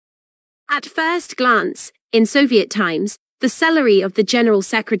At first glance, in Soviet times, the salary of the General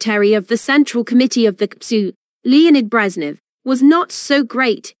Secretary of the Central Committee of the KPSU, Leonid Brezhnev, was not so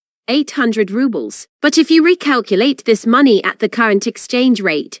great, 800 rubles. But if you recalculate this money at the current exchange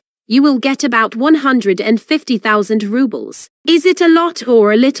rate, you will get about 150,000 rubles. Is it a lot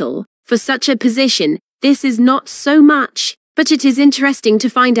or a little? For such a position, this is not so much, but it is interesting to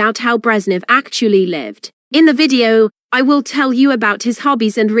find out how Brezhnev actually lived. In the video, I will tell you about his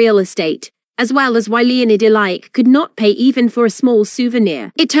hobbies and real estate, as well as why Leonid Ilyich could not pay even for a small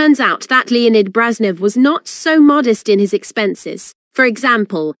souvenir. It turns out that Leonid Brezhnev was not so modest in his expenses. For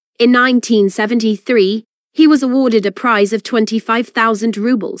example, in 1973, he was awarded a prize of 25,000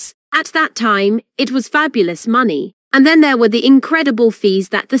 rubles. At that time, it was fabulous money. And then there were the incredible fees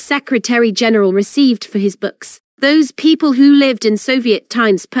that the Secretary General received for his books. Those people who lived in Soviet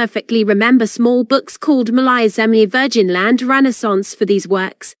times perfectly remember small books called Malaya Zemlya Virgin Land Renaissance. For these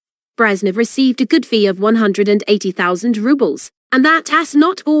works, Brezhnev received a good fee of 180,000 rubles. And that's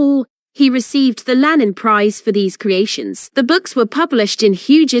not all. He received the Lenin Prize for these creations. The books were published in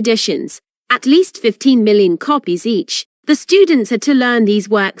huge editions, at least 15 million copies each. The students had to learn these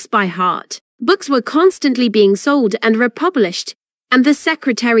works by heart. Books were constantly being sold and republished, and the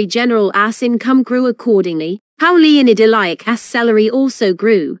Secretary General's income grew accordingly. How Leonid Ilyik's salary also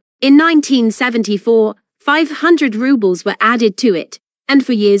grew. In 1974, 500 rubles were added to it, and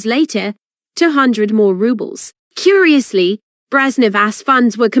for years later, 200 more rubles. Curiously, Brezhnev's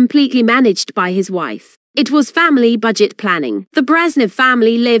funds were completely managed by his wife. It was family budget planning. The Brezhnev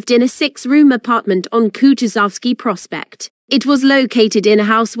family lived in a 6-room apartment on Kutuzovsky Prospect. It was located in a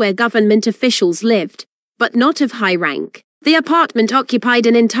house where government officials lived, but not of high rank. The apartment occupied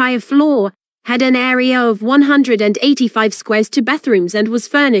an entire floor, had an area of 185 squares to bathrooms, and was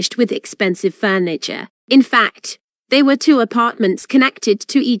furnished with expensive furniture. In fact, they were 2 apartments connected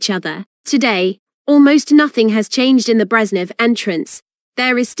to each other. Today, almost nothing has changed in the Brezhnev entrance.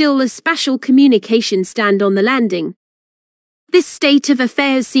 There is still a special communication stand on the landing. This state of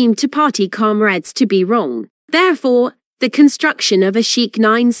affairs seemed to party comrades to be wrong. Therefore, the construction of a chic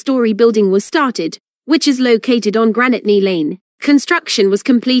 9-story building was started, which is located on Granitny Lane. Construction was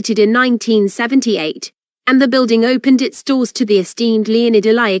completed in 1978, and the building opened its doors to the esteemed Leonid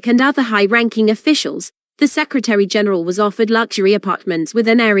Ilyich and other high-ranking officials. The Secretary General was offered luxury apartments with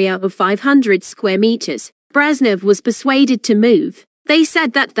an area of 500 square meters. Brezhnev was persuaded to move. They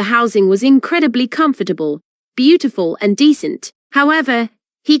said that the housing was incredibly comfortable, beautiful and decent. However,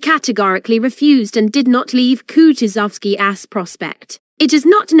 he categorically refused and did not leave Kutuzovsky Prospect. It is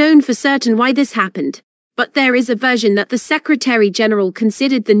not known for certain why this happened, but there is a version that the Secretary General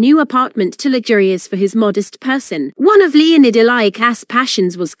considered the new apartment too luxurious for his modest person. One of Leonid Ilyik's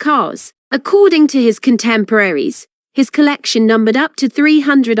passions was cars. According to his contemporaries, his collection numbered up to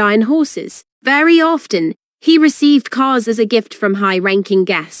 300 iron horses. Very often, he received cars as a gift from high-ranking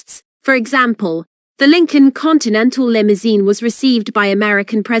guests. For example, the Lincoln Continental limousine was received by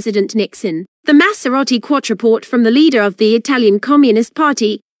American President Nixon, the Maserati Quattroporte from the leader of the Italian Communist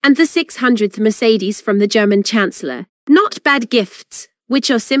Party, and the 600th Mercedes from the German Chancellor. Not bad gifts,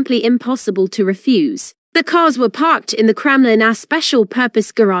 which are simply impossible to refuse. The cars were parked in the Kremlin's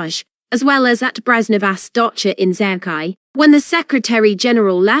special-purpose garage, as well as at Brezhnev's dacha in Zerkai. When the Secretary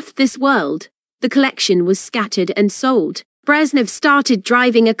General left this world, the collection was scattered and sold. Brezhnev started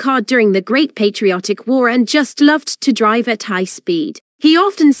driving a car during the Great Patriotic War and just loved to drive at high speed. He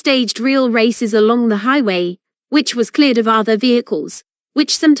often staged real races along the highway, which was cleared of other vehicles,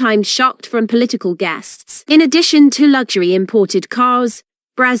 which sometimes shocked from political guests. In addition to luxury imported cars,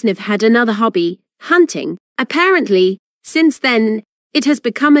 Brezhnev had another hobby, hunting. Apparently, since then, it has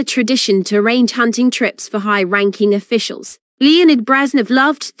become a tradition to arrange hunting trips for high-ranking officials. Leonid Brezhnev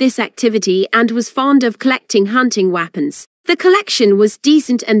loved this activity and was fond of collecting hunting weapons. The collection was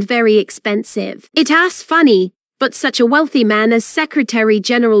decent and very expensive. It's funny, but such a wealthy man as Secretary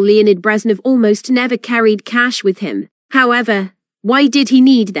General Leonid Brezhnev almost never carried cash with him. However, why did he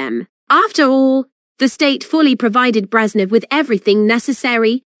need them? After all, the state fully provided Brezhnev with everything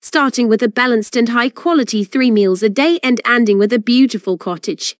necessary, starting with a balanced and high-quality 3 meals a day and ending with a beautiful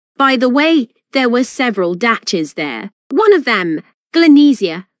cottage. By the way, there were several dachas there. One of them,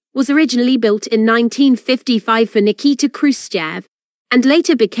 Glenesia, was originally built in 1955 for Nikita Khrushchev, and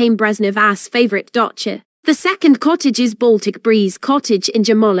later became Brezhnev's favorite dacha. The second cottage is Baltic Breeze Cottage in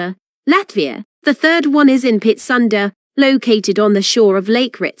Jamola, Latvia. The third one is in Pitsunda, located on the shore of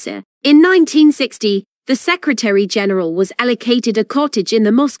Lake Ritsa. In 1960, the Secretary General was allocated a cottage in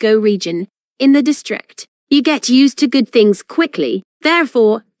the Moscow region, in the district. You get used to good things quickly.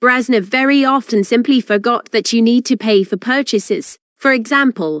 Therefore, Brezhnev very often simply forgot that you need to pay for purchases. For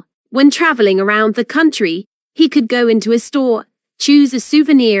example, When traveling around the country, he could go into a store, choose a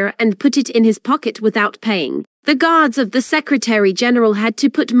souvenir and put it in his pocket without paying. The guards of the Secretary General had to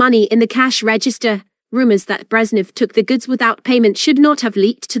put money in the cash register. Rumors that Brezhnev took the goods without payment should not have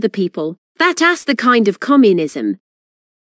leaked to the people. That's the kind of communism